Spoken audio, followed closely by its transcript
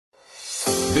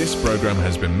This program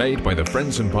has been made by the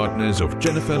friends and partners of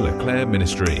Jennifer LeClaire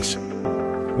Ministries.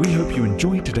 We hope you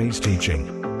enjoyed today's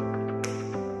teaching.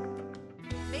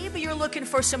 Looking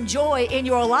for some joy in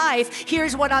your life,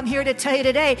 here's what I'm here to tell you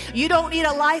today. You don't need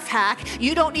a life hack.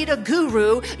 You don't need a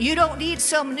guru. You don't need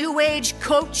some new age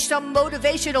coach, some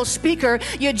motivational speaker.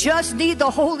 You just need the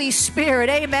Holy Spirit.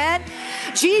 Amen.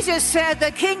 Jesus said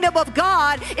the kingdom of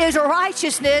God is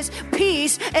righteousness,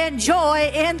 peace, and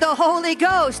joy in the Holy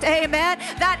Ghost. Amen.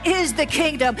 That is the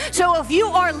kingdom. So if you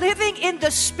are living in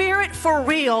the Spirit for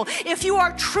real, if you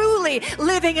are truly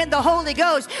living in the Holy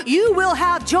Ghost, you will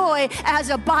have joy as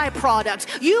a byproduct.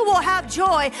 You will have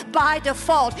joy by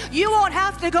default. You won't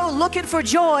have to go looking for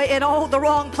joy in all the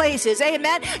wrong places.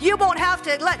 Amen. You won't have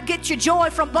to get your joy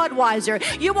from Budweiser.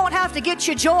 You won't have to get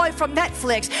your joy from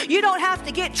Netflix. You don't have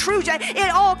to get true joy. It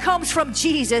all comes from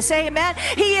Jesus. Amen.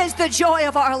 He is the joy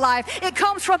of our life. It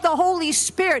comes from the Holy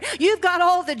Spirit. You've got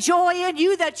all the joy in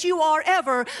you that you are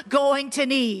ever going to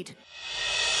need.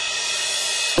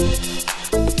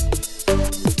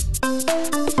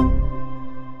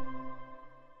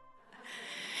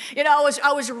 You know,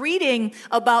 I was reading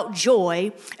about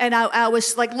joy, and I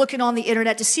was like looking on the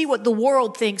internet to see what the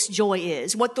world thinks joy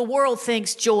is, what the world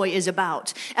thinks joy is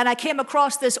about. And I came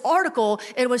across this article.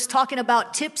 It was talking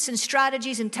about tips and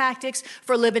strategies and tactics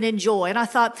for living in joy. And I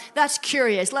thought, that's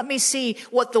curious. Let me see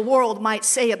what the world might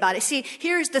say about it. See,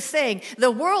 here's the thing.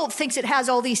 The world thinks it has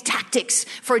all these tactics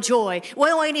for joy. We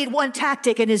only need one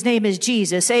tactic, and his name is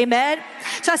Jesus. Amen.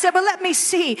 So I said, but let me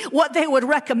see what they would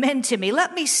recommend to me.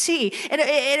 Let me see. And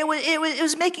it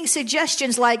was making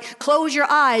suggestions like close your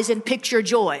eyes and picture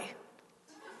joy.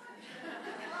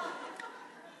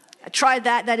 I tried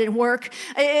that didn't work.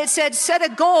 It said set a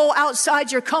goal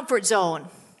outside your comfort zone.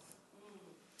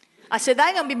 I said that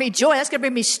ain't gonna bring me joy, that's gonna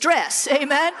bring me stress.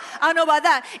 Amen. I don't know about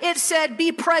that. It said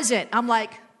be present. I'm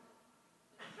like,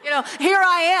 here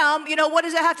I am. What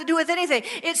does that have to do with anything?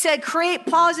 It said create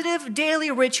positive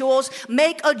daily rituals,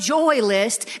 make a joy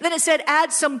list. Then it said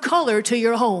add some color to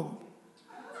your home.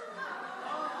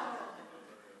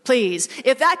 Please,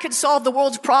 if that could solve the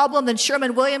world's problem, then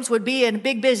Sherwin-Williams would be in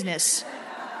big business.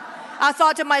 I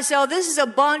thought to myself, this is a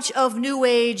bunch of new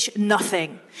age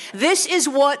nothing. This is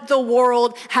what the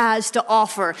world has to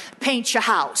offer. Paint your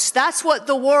house. That's what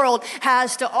the world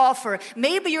has to offer.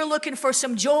 Maybe you're looking for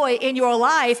some joy in your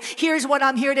life. Here's what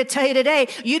I'm here to tell you today.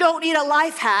 You don't need a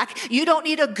life hack. You don't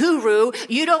need a guru.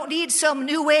 You don't need some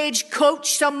new age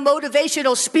coach, some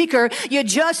motivational speaker. You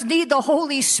just need the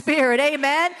Holy Spirit.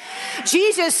 Amen.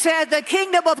 Jesus said the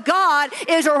kingdom of God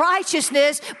is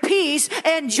righteousness, peace,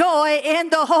 and joy in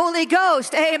the Holy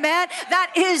Ghost. Amen.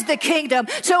 That is the kingdom.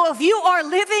 So if you are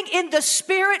living in the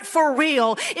Spirit for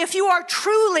real, if you are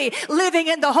truly living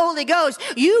in the Holy Ghost,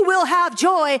 you will have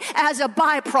joy as a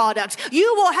byproduct.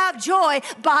 You will have joy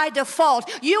by default.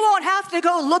 You won't have to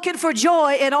go looking for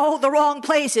joy in all the wrong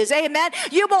places. Amen.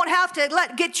 You won't have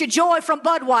to get your joy from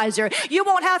Budweiser. You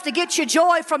won't have to get your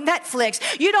joy from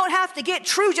Netflix. You don't have to get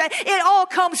true joy. It all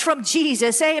comes from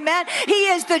Jesus. Amen. He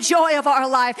is the joy of our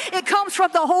life. It comes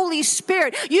from the Holy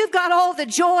Spirit. You've got all the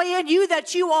joy in you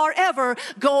that you are ever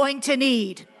going to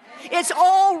need. It's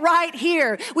all right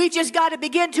here. We've just got to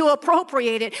begin to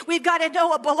appropriate it. We've got to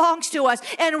know it belongs to us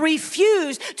and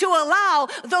refuse to allow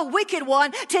the wicked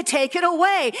one to take it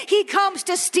away. He comes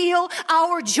to steal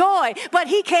our joy, but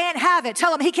he can't have it.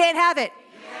 Tell him he can't have it.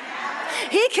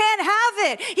 He can't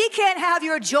have it. He can't have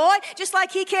your joy, just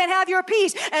like he can't have your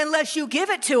peace unless you give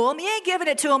it to him. You ain't giving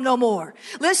it to him no more.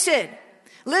 Listen.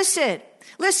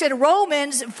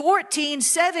 Romans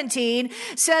 14:17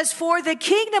 says, for the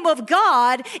kingdom of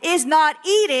God is not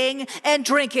eating and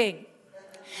drinking.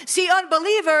 See,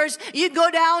 unbelievers, you go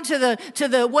down to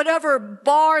the whatever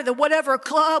bar, the whatever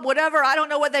club, whatever, I don't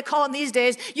know what they call them these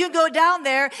days. You go down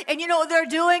there and you know what they're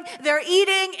doing? They're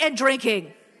eating and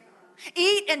drinking.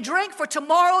 Eat and drink, for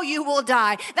tomorrow you will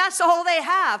die. That's all they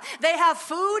have. They have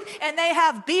food and they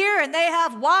have beer and they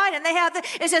have wine and they have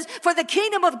it says, for the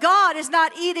kingdom of God is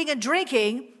not eating and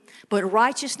drinking, but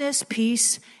righteousness,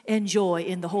 peace, and joy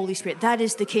in the Holy Spirit. That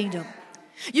is the kingdom.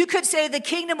 You could say the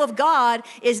kingdom of God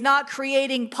is not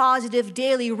creating positive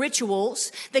daily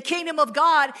rituals. The kingdom of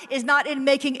God is not in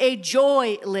making a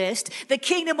joy list. The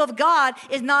kingdom of God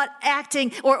is not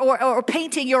acting or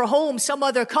painting your home some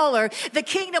other color. The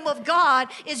kingdom of God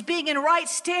is being in right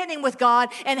standing with God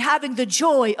and having the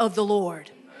joy of the Lord.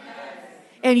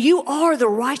 And you are the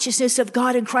righteousness of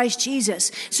God in Christ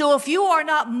Jesus. So if you are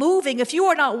not moving, if you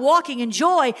are not walking in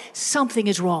joy, something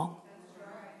is wrong.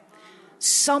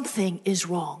 Something is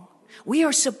wrong. We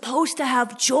are supposed to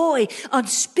have joy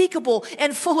unspeakable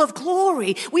and full of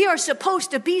glory. We are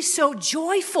supposed to be so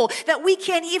joyful that we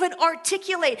can't even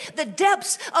articulate the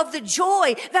depths of the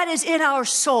joy that is in our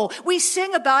soul. We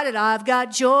sing about it. I've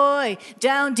got joy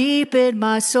down deep in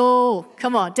my soul.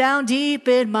 Come on, down deep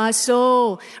in my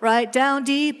soul, right? Down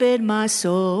deep in my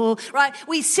soul, right?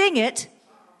 We sing it,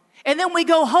 and then we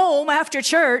go home after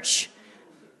church,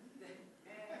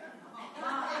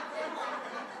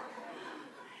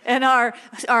 and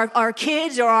our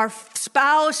kids or our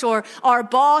spouse or our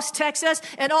boss texts us,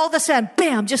 and all of a sudden,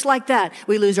 bam, just like that,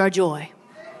 we lose our joy.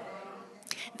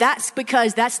 That's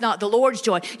because that's not the Lord's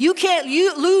joy. You can't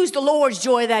lose the Lord's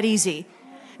joy that easy.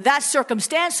 That's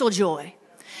circumstantial joy.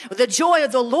 The joy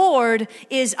of the Lord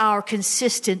is our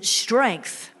consistent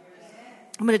strength.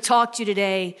 I'm going to talk to you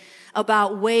today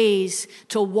about ways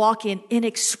to walk in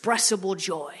inexpressible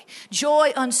joy.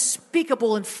 Joy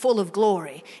unspeakable and full of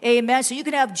glory. Amen. So you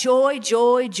can have joy,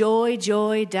 joy, joy,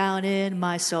 joy down in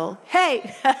my soul.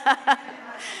 Hey.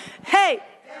 Hey.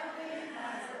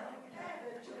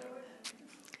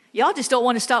 Y'all just don't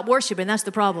want to stop worshiping. That's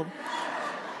the problem.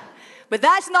 But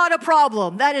that's not a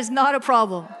problem. That is not a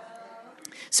problem.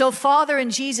 So, Father, in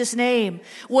Jesus' name,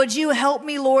 would you help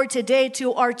me, Lord, today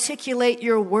to articulate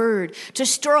your word, to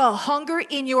stir a hunger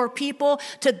in your people,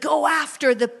 to go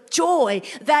after the joy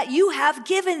that you have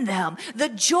given them, the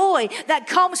joy that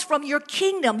comes from your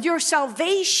kingdom, your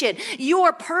salvation,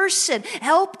 your person.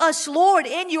 Help us, Lord,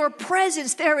 in your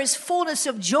presence there is fullness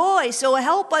of joy. So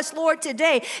help us, Lord,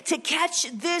 today to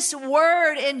catch this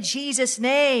word in Jesus'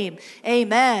 name.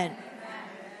 Amen.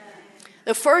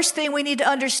 The first thing we need to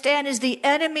understand is the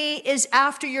enemy is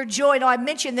after your joy. Now, I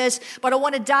mentioned this, but I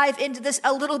want to dive into this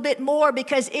a little bit more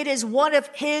because it is one of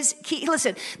his key.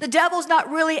 Listen, the devil's not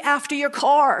really after your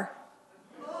car.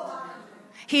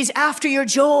 He's after your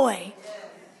joy.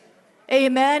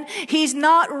 Amen. He's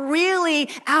not really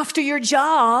after your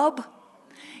job.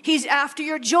 He's after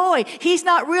your joy. He's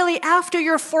not really after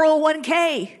your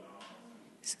 401k.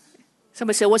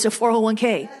 Somebody said, what's a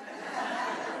 401k?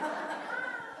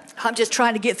 I'm just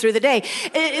trying to get through the day.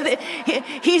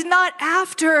 He's not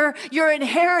after your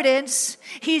inheritance.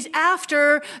 He's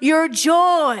after your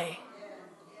joy.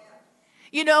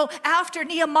 You know, after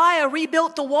Nehemiah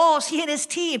rebuilt the walls, he and his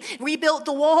team rebuilt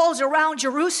the walls around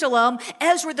Jerusalem.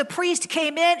 Ezra the priest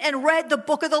came in and read the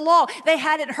book of the law. They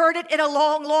hadn't heard it in a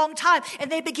long, long time.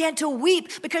 And they began to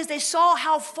weep because they saw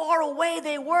how far away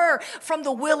they were from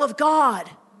the will of God.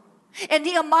 And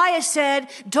Nehemiah said,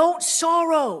 don't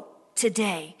sorrow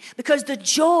today, because the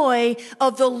joy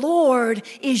of the Lord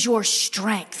is your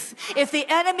strength. If the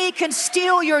enemy can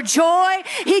steal your joy,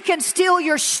 he can steal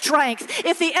your strength.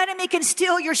 If the enemy can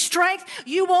steal your strength,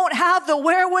 you won't have the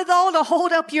wherewithal to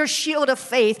hold up your shield of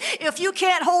faith. If you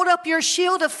can't hold up your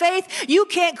shield of faith, you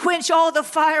can't quench all the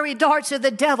fiery darts of the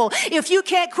devil. If you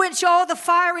can't quench all the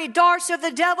fiery darts of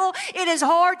the devil, it is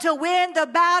hard to win the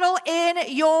battle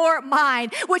in your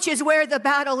mind, which is where the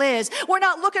battle is. We're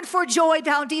not looking for joy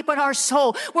down deep in our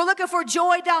soul. We're looking for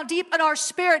joy down deep in our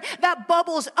spirit that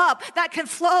bubbles up, that can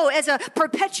flow as a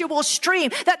perpetual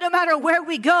stream, that no matter where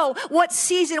we go, what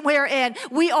season we're in,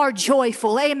 we are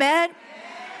joyful. Amen?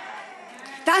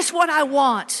 That's what I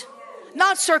want.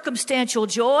 Not circumstantial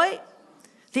joy.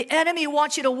 The enemy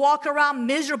wants you to walk around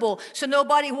miserable, so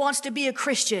nobody wants to be a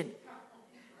Christian.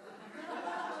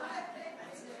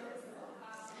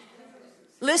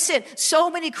 Listen, so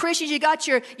many Christians, you got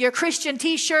your Christian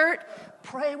t-shirt,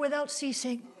 pray without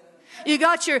ceasing. You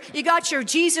got your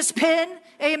Jesus pin,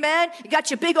 amen. You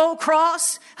got your big old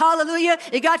cross, hallelujah.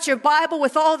 You got your Bible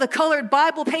with all the colored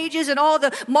Bible pages and all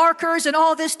the markers and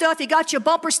all this stuff. You got your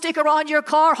bumper sticker on your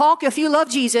car, honk if you love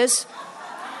Jesus.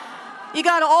 You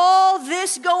got all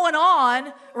this going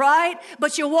on, right?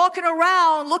 But you're walking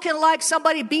around looking like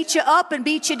somebody beat you up and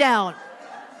beat you down.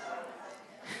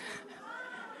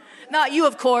 Not you,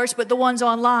 of course, but the ones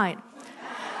online.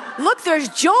 Look, there's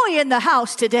joy in the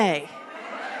house today.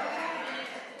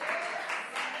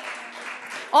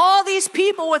 All these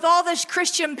people with all this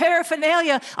Christian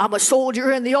paraphernalia, I'm a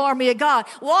soldier in the army of God,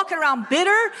 walking around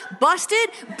bitter, busted,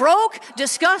 broke,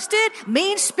 disgusted,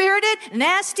 mean-spirited,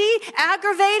 nasty,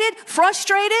 aggravated,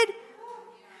 frustrated.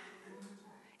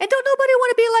 And don't nobody want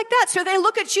to be like that. So they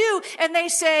look at you and they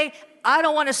say, I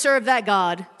don't want to serve that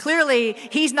God. Clearly,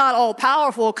 he's not all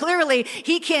powerful. Clearly,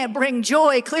 he can't bring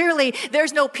joy. Clearly,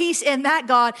 there's no peace in that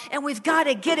God. And we've got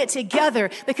to get it together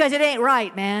because it ain't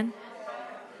right, man.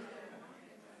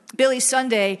 Billy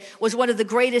Sunday was one of the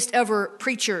greatest ever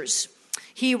preachers.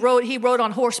 He wrote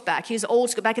on horseback. He's old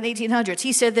school, back in the 1800s.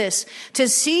 He said this, to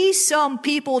see some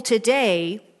people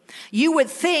today You would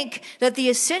think that the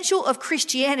essential of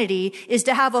Christianity is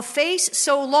to have a face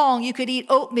so long you could eat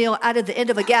oatmeal out of the end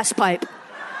of a gas pipe.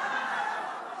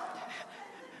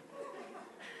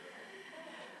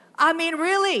 I mean,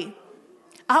 really.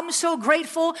 I'm so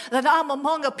grateful that I'm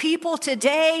among a people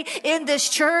today in this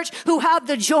church who have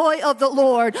the joy of the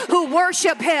Lord, who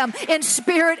worship Him in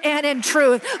spirit and in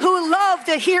truth, who love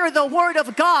to hear the word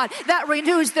of God that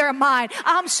renews their mind.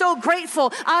 I'm so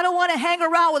grateful. I don't want to hang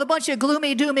around with a bunch of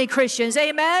gloomy, doomy Christians.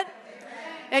 Amen?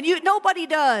 And nobody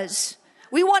does.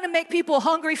 We want to make people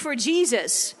hungry for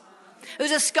Jesus. There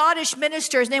was a Scottish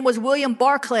minister. His name was William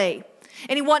Barclay.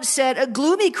 And he once said, a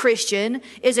gloomy Christian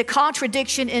is a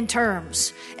contradiction in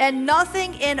terms. And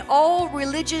nothing in all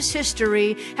religious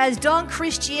history has done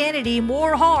Christianity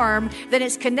more harm than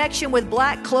its connection with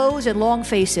black clothes and long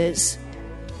faces.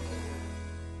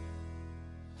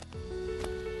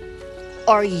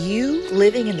 Are you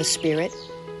living in the Spirit?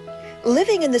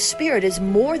 Living in the Spirit is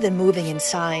more than moving in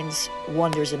signs,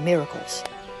 wonders, and miracles.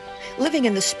 Living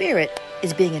in the Spirit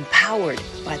is being empowered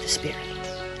by the Spirit.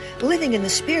 Living in the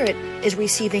Spirit is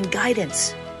receiving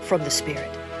guidance from the Spirit.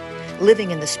 Living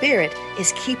in the Spirit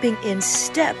is keeping in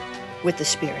step with the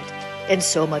Spirit, and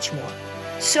so much more.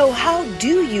 So how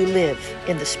do you live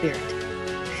in the Spirit?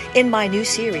 In my new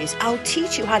series, I'll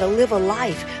teach you how to live a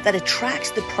life that attracts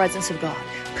the presence of God,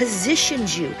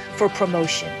 positions you for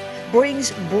promotion,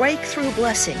 brings breakthrough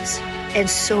blessings, and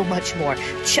so much more.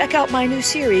 Check out my new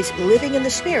series, Living in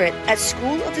the Spirit, at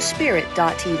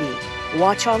schoolofthespirit.tv.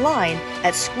 Watch online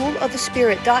at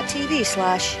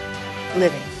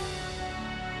schoolofthespirit.tv/living.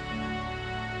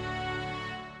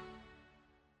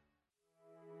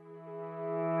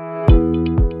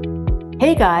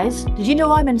 Hey guys, did you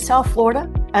know I'm in South Florida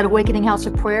at Awakening House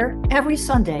of Prayer every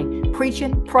Sunday,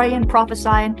 preaching, praying,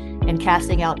 prophesying, and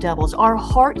casting out devils? Our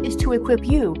heart is to equip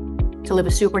you to live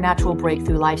a supernatural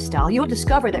breakthrough lifestyle. You'll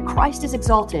discover that Christ is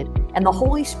exalted and the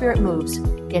Holy Spirit moves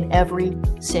in every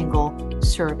single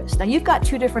service. Now, you've got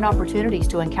two different opportunities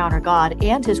to encounter God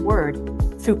and His Word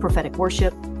through prophetic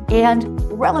worship and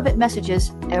relevant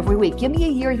messages every week. Give me a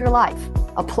year of your life.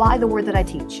 Apply the Word that I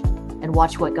teach and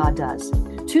watch what God does.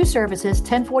 2 services,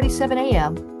 10:47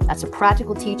 a.m. That's a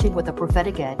practical teaching with a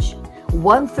prophetic edge.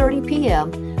 1:30 p.m.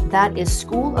 That is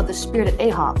School of the Spirit at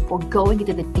AHOP. We're going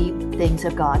into the deep things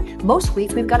of God. Most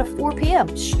weeks we've got a 4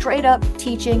 p.m. straight up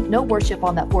teaching, no worship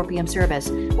on that 4 p.m. service,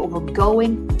 but we're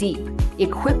going deep,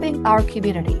 equipping our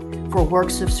community for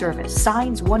works of service,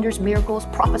 signs, wonders, miracles,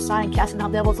 prophesying, casting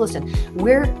out devils. Listen,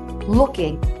 we're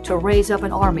looking to raise up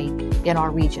an army in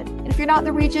our region. And if you're not in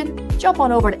the region, jump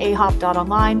on over to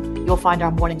ahop.online. You'll find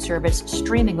our morning service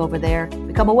streaming over there.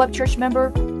 Become a Web Church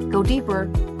member. Go deeper.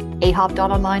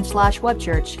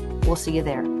 ahop.online/webchurch. We'll see you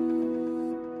there.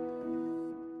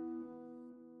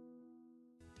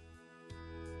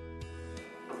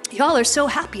 Y'all are so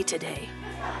happy today.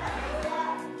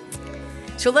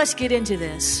 So let's get into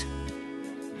this.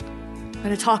 I'm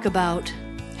going to talk about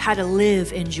how to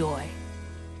live in joy.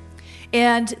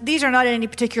 And these are not in any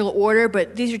particular order,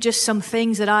 but these are just some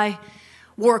things that I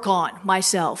work on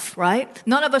myself, right?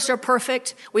 None of us are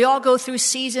perfect. We all go through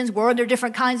seasons. We're under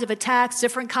different kinds of attacks,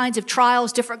 different kinds of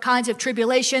trials, different kinds of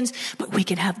tribulations, but we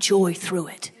can have joy through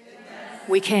it.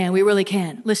 We can. We really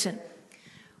can. Listen,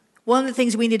 one of the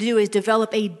things we need to do is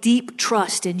develop a deep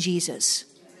trust in Jesus.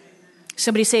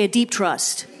 Somebody say a deep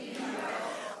trust.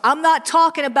 I'm not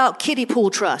talking about kiddie pool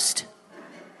trust.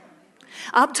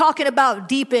 I'm talking about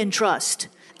deep in trust.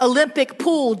 Olympic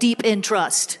pool deep in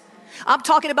trust. I'm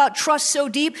talking about trust so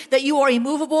deep that you are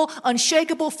immovable,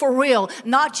 unshakable for real.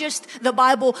 Not just the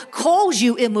Bible calls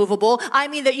you immovable. I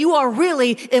mean that you are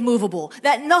really immovable.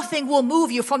 That nothing will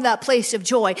move you from that place of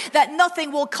joy. That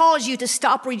nothing will cause you to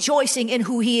stop rejoicing in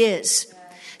who He is.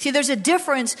 See, there's a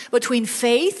difference between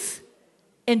faith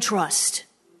and trust.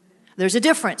 There's a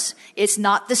difference. It's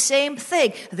not the same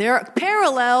thing. They're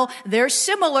parallel, they're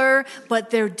similar, but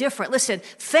they're different. Listen,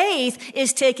 faith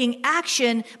is taking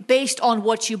action based on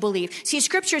what you believe. See,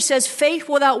 Scripture says faith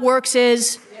without works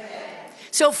is dead.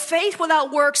 So faith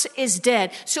without works is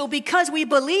dead. So because we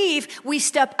believe, we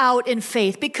step out in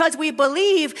faith. Because we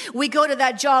believe, we go to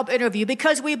that job interview.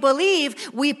 Because we believe,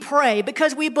 we pray.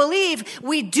 Because we believe,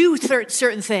 we do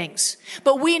certain things.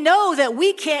 But we know that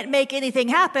we can't make anything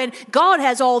happen. God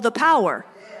has all the power.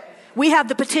 We have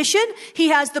the petition.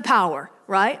 He has the power,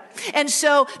 right? And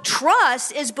so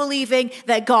trust is believing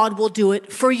that God will do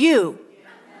it for you.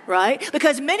 Right?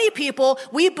 Because many people,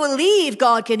 we believe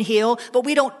God can heal, but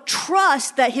we don't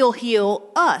trust that He'll heal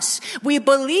us. We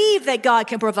believe that God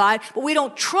can provide, but we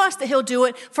don't trust that He'll do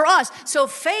it for us. So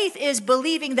faith is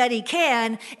believing that He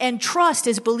can, and trust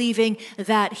is believing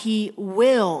that He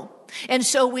will. And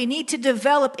so we need to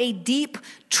develop a deep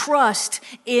trust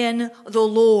in the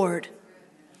Lord.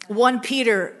 1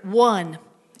 Peter 1,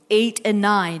 8 and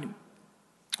 9.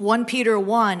 1 Peter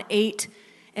 1, 8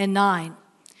 and 9.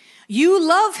 You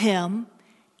love him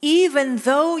even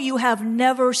though you have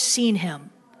never seen him.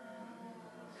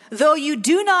 Though you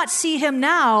do not see him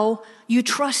now, you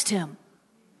trust him.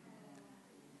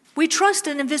 We trust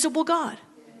an invisible God.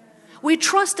 We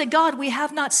trust a God we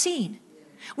have not seen.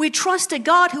 We trust a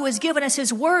God who has given us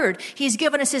his word. He's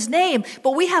given us his name,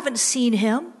 but we haven't seen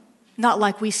him, not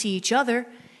like we see each other,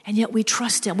 and yet we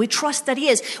trust him. We trust that he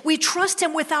is. We trust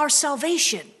him with our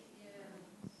salvation.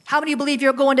 How many believe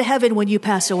you're going to heaven when you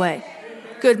pass away?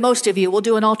 Good, most of you. We'll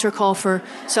do an altar call for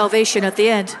salvation at the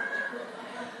end.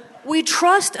 We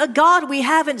trust a God we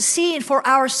haven't seen for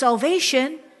our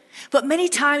salvation, but many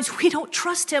times we don't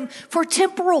trust him for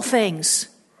temporal things.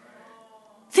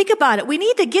 Think about it. We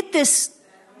need to get this.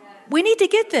 We need to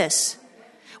get this.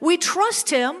 We trust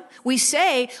him. We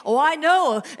say, oh, I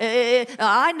know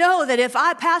that if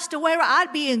I passed away,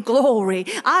 I'd be in glory.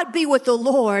 I'd be with the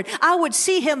Lord. I would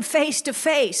see him face to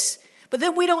face. But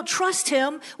then we don't trust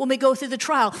him when we go through the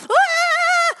trial.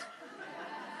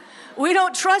 We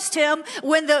don't trust him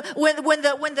when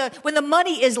the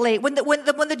money is late, when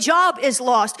the job is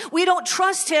lost. We don't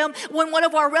trust him when one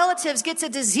of our relatives gets a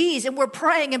disease and we're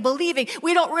praying and believing.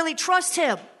 We don't really trust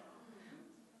him.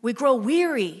 We grow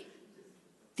weary.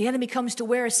 The enemy comes to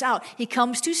wear us out. He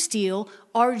comes to steal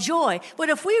our joy. But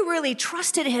if we really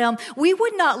trusted him, we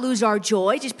would not lose our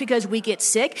joy just because we get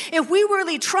sick. If we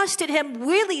really trusted him,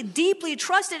 really deeply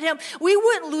trusted him, we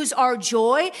wouldn't lose our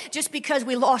joy just because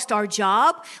we lost our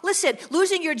job. Listen,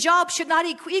 losing your job should not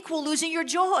equal losing your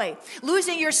joy.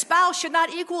 Losing your spouse should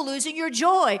not equal losing your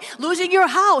joy. Losing your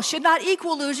house should not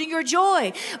equal losing your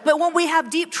joy. But when we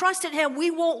have deep trust in him, we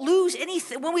won't lose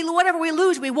anything. Whatever we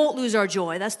lose, we won't lose our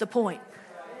joy. That's the point.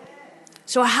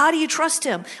 So how do you trust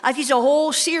him? I've used a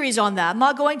whole series on that. I'm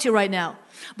not going to right now.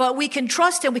 But we can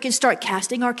trust him. We can start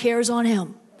casting our cares on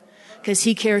him because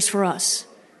he cares for us.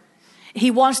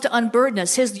 He wants to unburden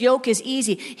us. His yoke is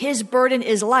easy. His burden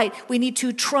is light. We need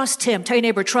to trust him. Tell your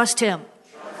neighbor, trust him.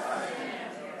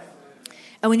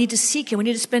 And we need to seek him. We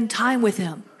need to spend time with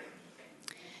him.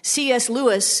 C.S.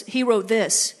 Lewis, he wrote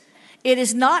this: it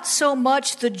is not so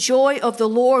much the joy of the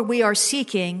Lord we are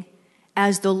seeking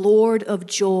as the Lord of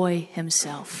joy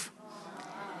himself.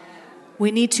 We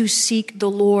need to seek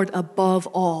the Lord above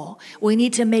all. We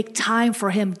need to make time for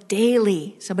him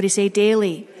daily. Somebody say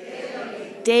daily.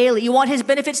 Daily. You want his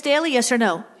benefits daily? Yes or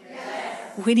no?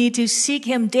 Yes. We need to seek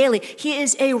him daily. He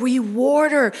is a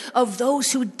rewarder of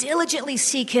those who diligently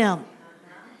seek him.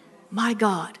 My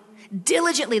God.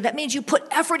 Diligently. That means you put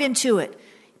effort into it.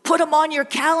 Put him on your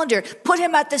calendar. Put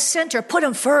him at the center. Put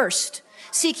him first.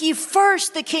 Seek ye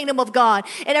first the kingdom of God,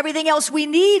 and everything else we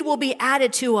need will be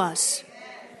added to us.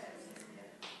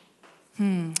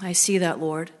 I see that,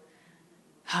 Lord.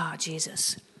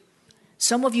 Jesus.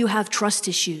 Some of you have trust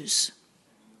issues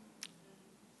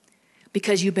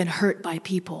because you've been hurt by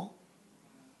people.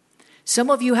 Some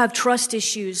of you have trust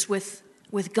issues with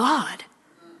God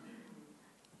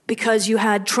because you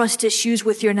had trust issues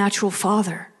with your natural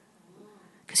father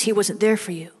because he wasn't there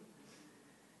for you.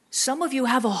 Some of you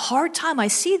have a hard time, I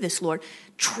see this, Lord,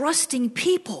 trusting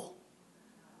people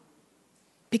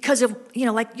because of,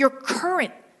 like your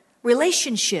current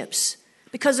relationships,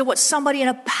 because of what somebody in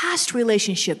a past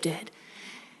relationship did.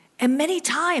 And many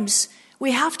times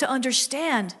we have to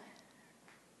understand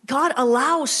God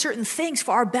allows certain things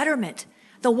for our betterment.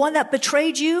 The one that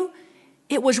betrayed you,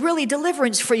 it was really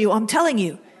deliverance for you, I'm telling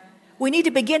you. We need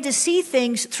to begin to see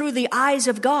things through the eyes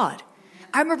of God.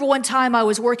 I remember one time I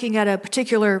was working at a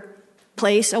particular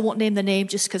place. I won't name the name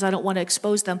just because I don't want to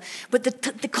expose them. But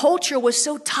the culture was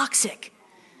so toxic.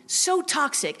 So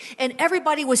toxic. And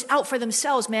everybody was out for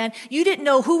themselves, man. You didn't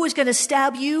know who was going to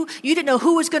stab you. You didn't know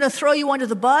who was going to throw you under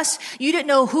the bus. You didn't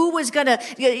know who was going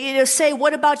to say,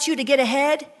 what about you, to get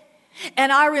ahead?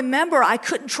 And I remember I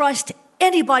couldn't trust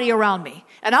anybody around me.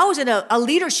 And I was in a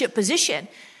leadership position.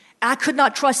 I could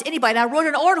not trust anybody. And I wrote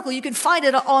an article. You can find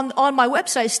it on my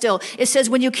website still. It says,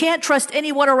 when you can't trust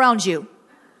anyone around you.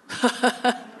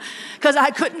 Because I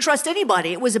couldn't trust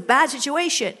anybody. It was a bad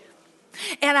situation.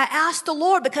 And I asked the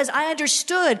Lord because I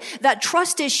understood that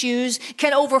trust issues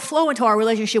can overflow into our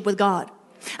relationship with God.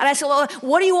 And I said, Lord,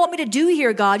 what do you want me to do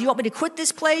here, God? You want me to quit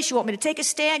this place? You want me to take a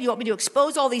stand? You want me to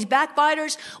expose all these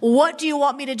backbiters? What do you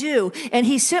want me to do? And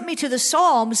he sent me to the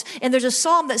Psalms, and there's a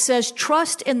psalm that says,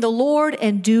 trust in the Lord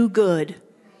and do good.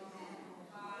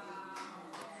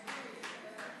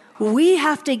 We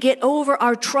have to get over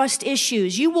our trust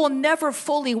issues. You will never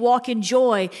fully walk in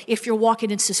joy if you're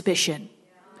walking in suspicion.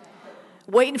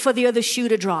 waiting for the other shoe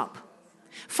to drop.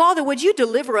 Father, would you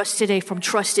deliver us today from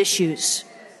trust issues?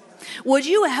 Would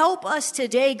you help us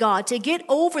today, God, to get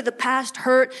over the past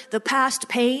hurt, the past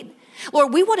pain?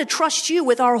 Lord, we want to trust you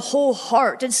with our whole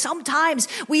heart. And sometimes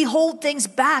we hold things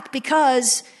back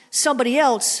because somebody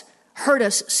else hurt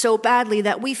us so badly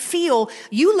that we feel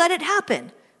you let it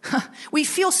happen. We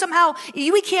feel somehow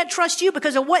we can't trust you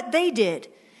because of what they did.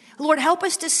 Lord, help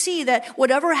us to see that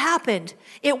whatever happened,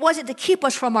 it wasn't to keep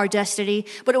us from our destiny,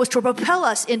 but it was to propel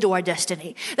us into our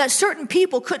destiny. That certain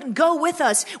people couldn't go with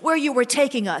us where you were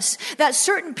taking us. That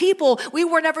certain people we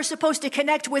were never supposed to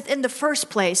connect with in the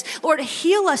first place. Lord,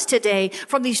 heal us today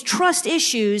from these trust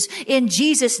issues in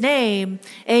Jesus' name.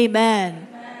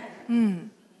 Amen.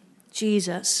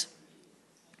 Jesus.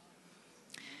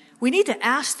 We need to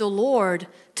ask the Lord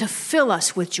to fill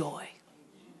us with joy.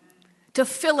 To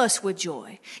fill us with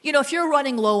joy. You know, if you're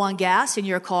running low on gas in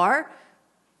your car,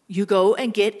 you go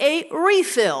and get a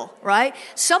refill, right?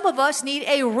 Some of us need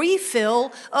a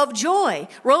refill of joy.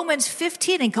 Romans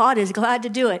 15, and God is glad to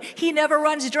do it. He never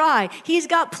runs dry. He's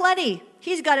got plenty.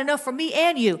 He's got enough for me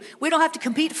and you. We don't have to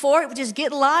compete for it. We just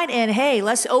get in line and hey,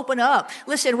 let's open up.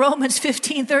 Listen, Romans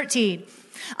 15:13.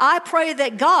 I pray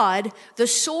that God, the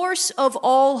source of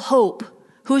all hope,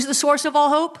 who's the source of all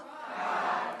hope?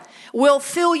 Will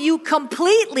fill you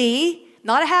completely,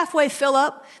 not a halfway fill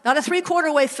up, not a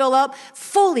 3/4 way fill up,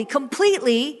 fully,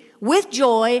 completely with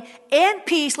joy and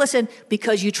peace. Listen,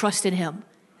 because you trust in him.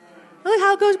 Look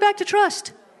how it goes back to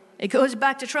trust. It goes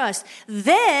back to trust.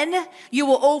 Then you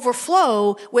will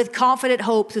overflow with confident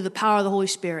hope through the power of the Holy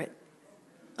Spirit.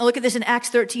 Now look at this in Acts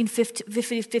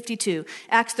 13:52.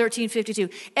 Acts 13:52.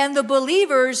 And the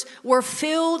believers were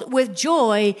filled with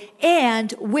joy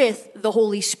and with the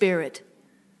Holy Spirit.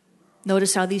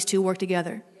 Notice how these two work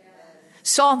together.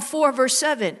 Psalm 4 verse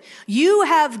 7. You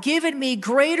have given me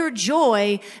greater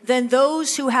joy than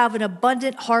those who have an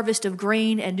abundant harvest of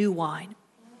grain and new wine.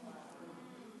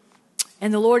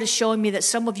 And the Lord is showing me that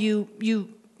some of you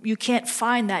can't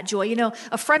find that joy. You know,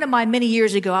 a friend of mine many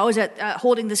years ago, I was at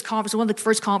holding this conference, one of the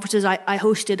first conferences I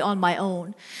hosted on my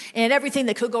own. And everything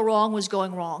that could go wrong was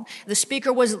going wrong. The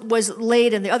speaker was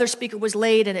late and the other speaker was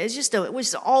late and it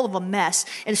was all of a mess.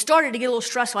 And it started to get a little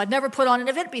stressful. I'd never put on an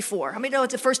event before. I mean,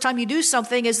 it's the first time you do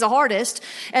something is the hardest.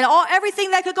 And everything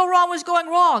that could go wrong was going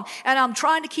wrong. And I'm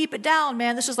trying to keep it down,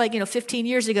 man. This was 15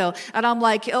 years ago. And I'm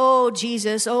like, oh,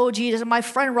 Jesus. And my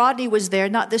friend Rodney was there.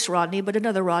 Not this Rodney, but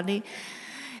another Rodney.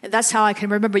 And that's how I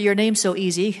can remember your name so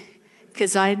easy,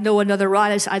 because I know another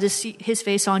Rod. I just see his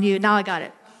face on you. Now I got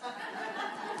it.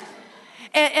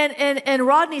 And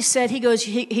Rodney said,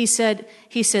 he said,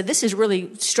 this is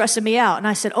really stressing me out. And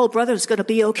I said, oh, brother, it's going to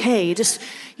be okay. Just,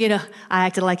 I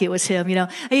acted like it was him, And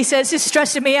he said, it's just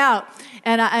stressing me out.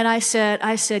 And I said,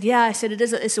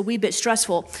 it's a wee bit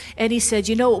stressful. And he said,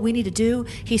 you know what we need to do?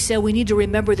 He said, we need to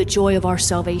remember the joy of our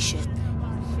salvation.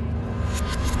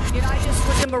 I just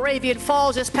was in Moravian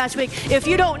Falls this past week. If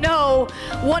you don't know,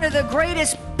 one of the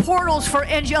greatest portals for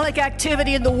angelic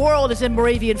activity in the world is in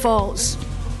Moravian Falls.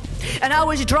 And I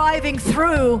was driving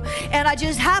through, and I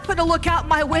just happened to look out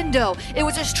my window. It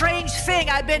was a strange thing.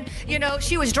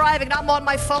 She was driving, and I'm on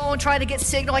my phone trying to get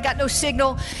signal. I got no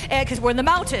signal, and because we're in the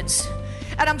mountains.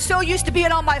 And I'm so used to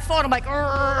being on my phone. I'm like,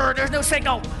 there's no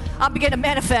signal. I'm beginning to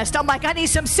manifest. I'm like, I need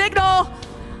some signal.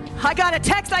 I got a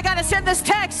text. I got to send this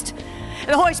text. And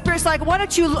the Holy Spirit's like, why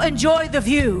don't you enjoy the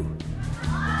view?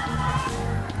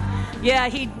 Yeah,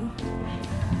 he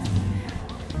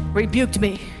rebuked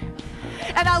me.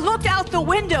 And I looked out the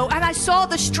window and I saw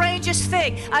the strangest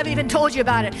thing. I've even told you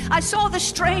about it. I saw the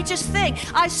strangest thing.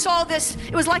 I saw this,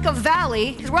 it was like a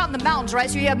valley, because we're out in the mountains, right?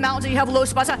 So you have mountains and you have low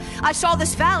spots. I saw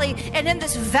this valley, and in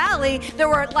this valley, there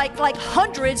were like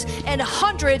hundreds and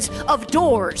hundreds of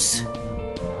doors.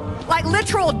 Like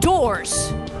literal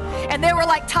doors. And they were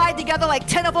tied together,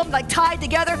 10 of them, tied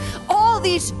together. All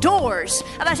these doors.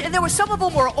 And there were some of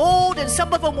them were old, and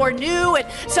some of them were new, and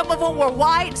some of them were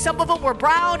white, and some of them were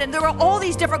brown, and there were all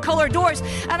these different colored doors.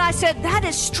 And I said, that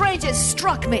is strange. It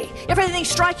struck me. If anything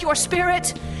strike your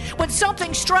spirit, when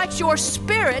something strikes your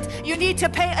spirit, you need to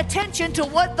pay attention to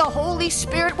what the Holy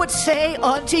Spirit would say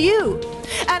unto you.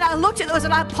 And I looked at those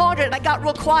and I pondered, and I got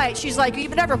real quiet. She's like,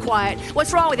 you're never quiet.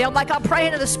 What's wrong with you? I'm like, I'm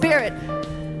praying to the Spirit.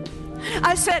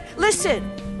 I said, listen,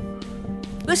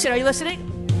 are you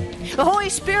listening? The Holy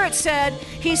Spirit said,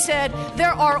 he said,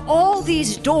 there are all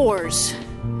these doors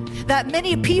that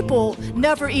many people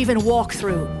never even walk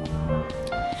through.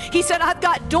 He said, I've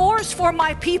got doors for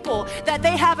my people that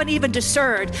they haven't even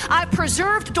discerned. I've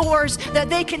preserved doors that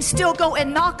they can still go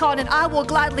and knock on, and I will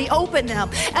gladly open them.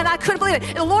 And I couldn't believe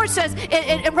it. The Lord says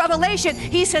in Revelation,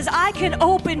 he says, I can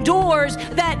open doors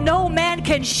that no man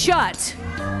can shut.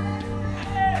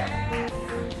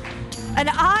 And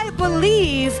I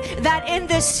believe that in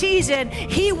this season,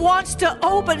 he wants to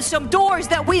open some doors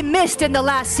that we missed in the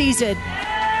last season.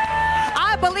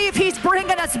 I believe he's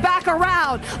bringing us back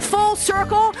around, full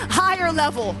circle, higher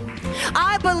level.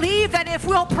 I believe that if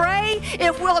we'll pray,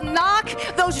 if we'll knock,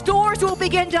 those doors will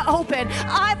begin to open.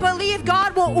 I believe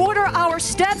God will order our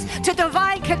steps to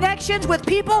divine connections with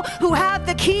people who have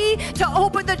the key to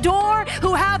open the door,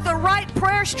 who have the right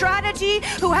prayer strategy,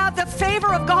 who have the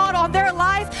favor of God on their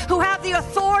life, who have the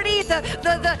authority,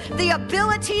 the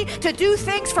ability to do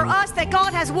things for us that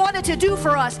God has wanted to do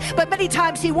for us. But many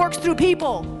times he works through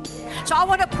people. So I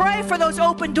want to pray for those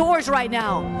open doors right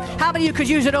now. How many of you could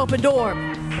use an open door?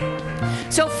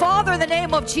 So, Father, in the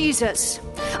name of Jesus,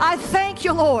 I thank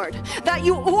you, Lord, that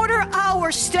you order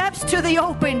our steps to the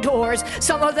open doors.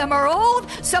 Some of them are old,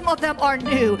 some of them are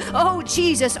new. Oh,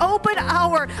 Jesus, open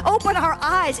our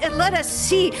eyes and let us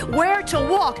see where to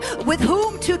walk, with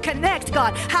whom to connect,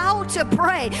 God, how to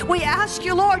pray. We ask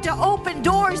you, Lord, to open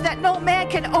doors that no man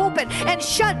can open and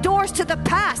shut doors to the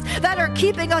past that are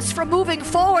keeping us from moving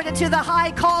forward into the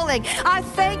high calling. I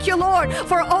thank you, Lord,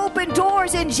 for open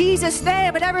doors in Jesus'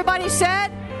 name. And everybody said,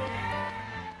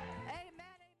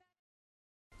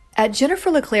 at Jennifer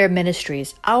LeClaire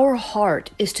Ministries, our heart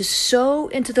is to sow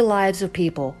into the lives of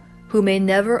people who may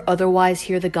never otherwise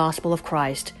hear the gospel of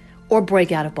Christ or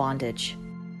break out of bondage.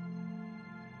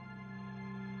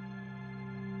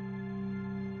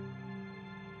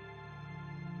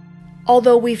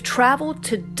 Although we've traveled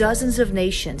to dozens of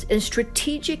nations in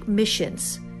strategic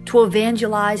missions to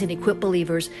evangelize and equip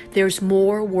believers, there's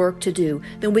more work to do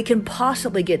than we can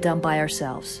possibly get done by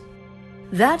ourselves.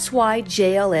 That's why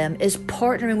JLM is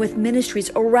partnering with ministries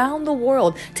around the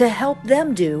world to help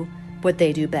them do what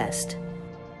they do best.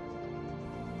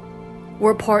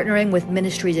 We're partnering with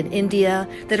ministries in India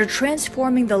that are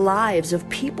transforming the lives of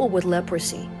people with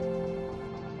leprosy.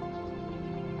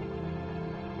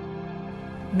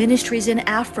 Ministries in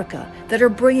Africa that are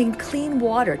bringing clean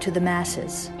water to the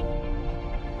masses.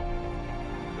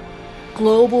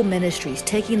 Global ministries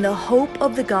taking the hope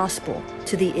of the gospel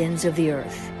to the ends of the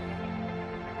earth.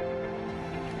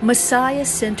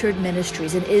 Messiah-centered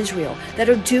ministries in Israel that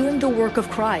are doing the work of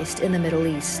Christ in the Middle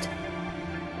East.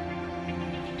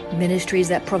 Ministries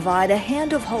that provide a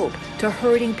hand of hope to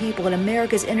hurting people in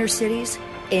America's inner cities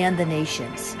and the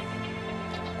nations.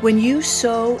 When you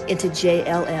sow into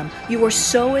JLM, you are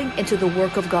sowing into the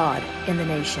work of God in the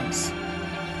nations.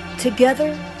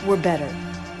 Together, we're better.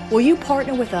 Will you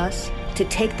partner with us to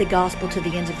take the gospel to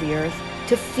the ends of the earth,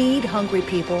 to feed hungry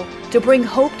people, to bring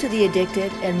hope to the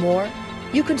addicted, and more?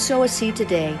 You can sow a seed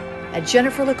today at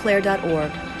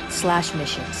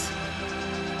jenniferleclaire.org/missions.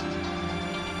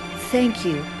 Thank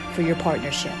you for your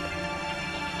partnership.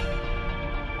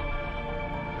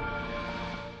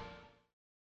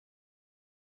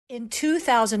 In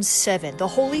 2007, the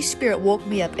Holy Spirit woke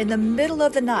me up in the middle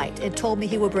of the night and told me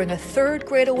he would bring a third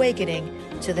great awakening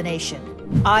to the nation.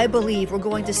 I believe we're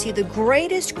going to see the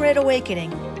greatest great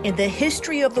awakening in the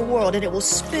history of the world, and it will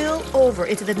spill over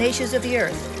into the nations of the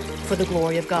earth for the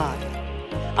glory of God.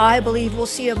 I believe we'll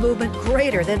see a movement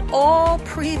greater than all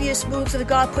previous moves of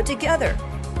God put together,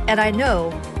 and I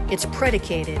know it's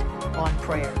predicated on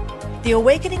prayer. The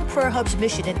Awakening Prayer Hub's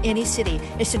mission in any city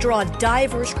is to draw a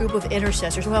diverse group of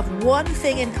intercessors who have one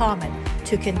thing in common: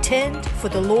 to contend for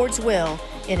the Lord's will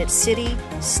in its city,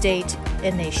 state,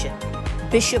 and nation.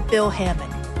 Bishop Bill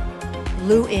Hammond,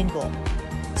 Lou Engle,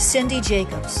 Cindy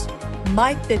Jacobs,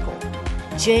 Mike Bickle,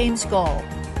 James Gall,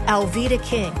 Alveda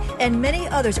King, and many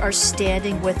others are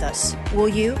standing with us. Will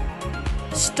you?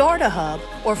 Start a hub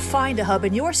or find a hub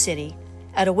in your city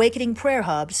at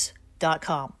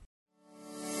awakeningprayerhubs.com.